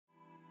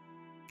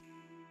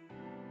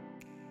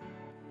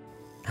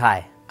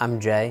Hi, I'm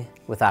Jay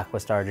with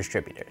Aquastar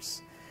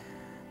Distributors.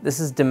 This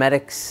is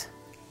Dometic's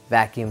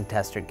vacuum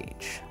tester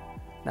gauge.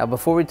 Now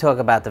before we talk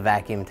about the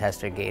vacuum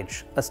tester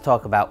gauge, let's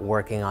talk about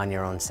working on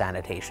your own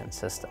sanitation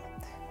system.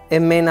 It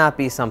may not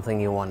be something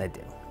you want to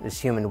do.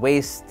 There's human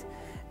waste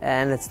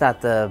and it's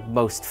not the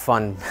most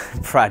fun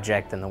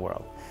project in the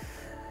world.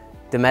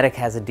 Dometic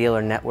has a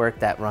dealer network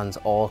that runs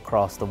all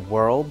across the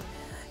world,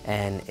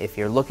 and if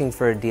you're looking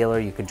for a dealer,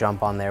 you could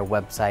jump on their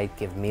website,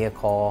 give me a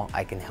call,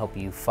 I can help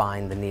you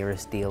find the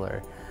nearest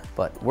dealer.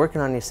 But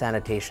working on your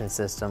sanitation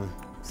system,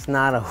 it's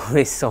not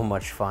always so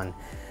much fun.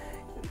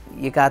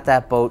 You got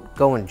that boat,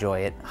 go enjoy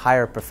it,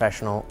 hire a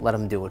professional, let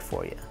them do it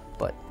for you.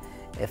 But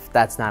if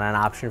that's not an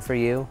option for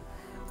you,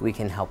 we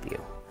can help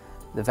you.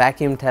 The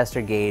vacuum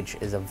tester gauge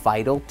is a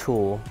vital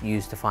tool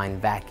used to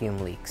find vacuum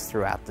leaks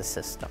throughout the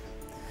system.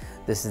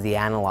 This is the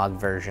analog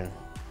version.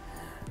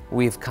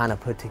 We've kind of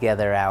put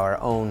together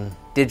our own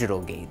digital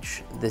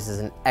gauge. This is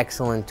an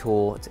excellent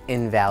tool, it's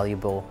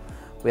invaluable.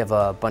 We have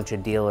a bunch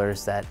of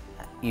dealers that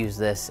use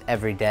this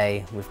every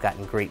day. We've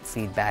gotten great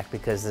feedback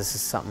because this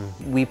is something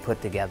we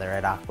put together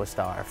at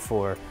Aquastar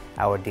for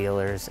our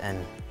dealers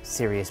and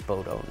serious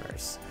boat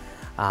owners.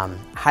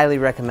 Highly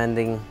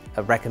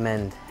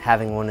recommend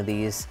having one of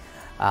these.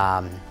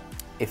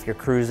 If you're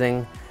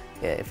cruising,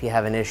 if you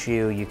have an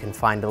issue, you can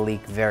find a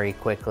leak very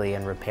quickly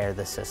and repair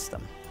the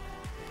system.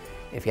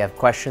 If you have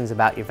questions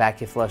about your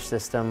vacuum flush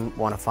system,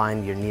 want to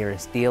find your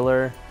nearest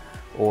dealer,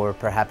 or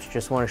perhaps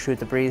just want to shoot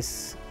the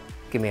breeze,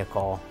 give me a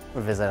call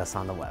or visit us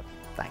on the web.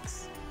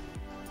 Thanks.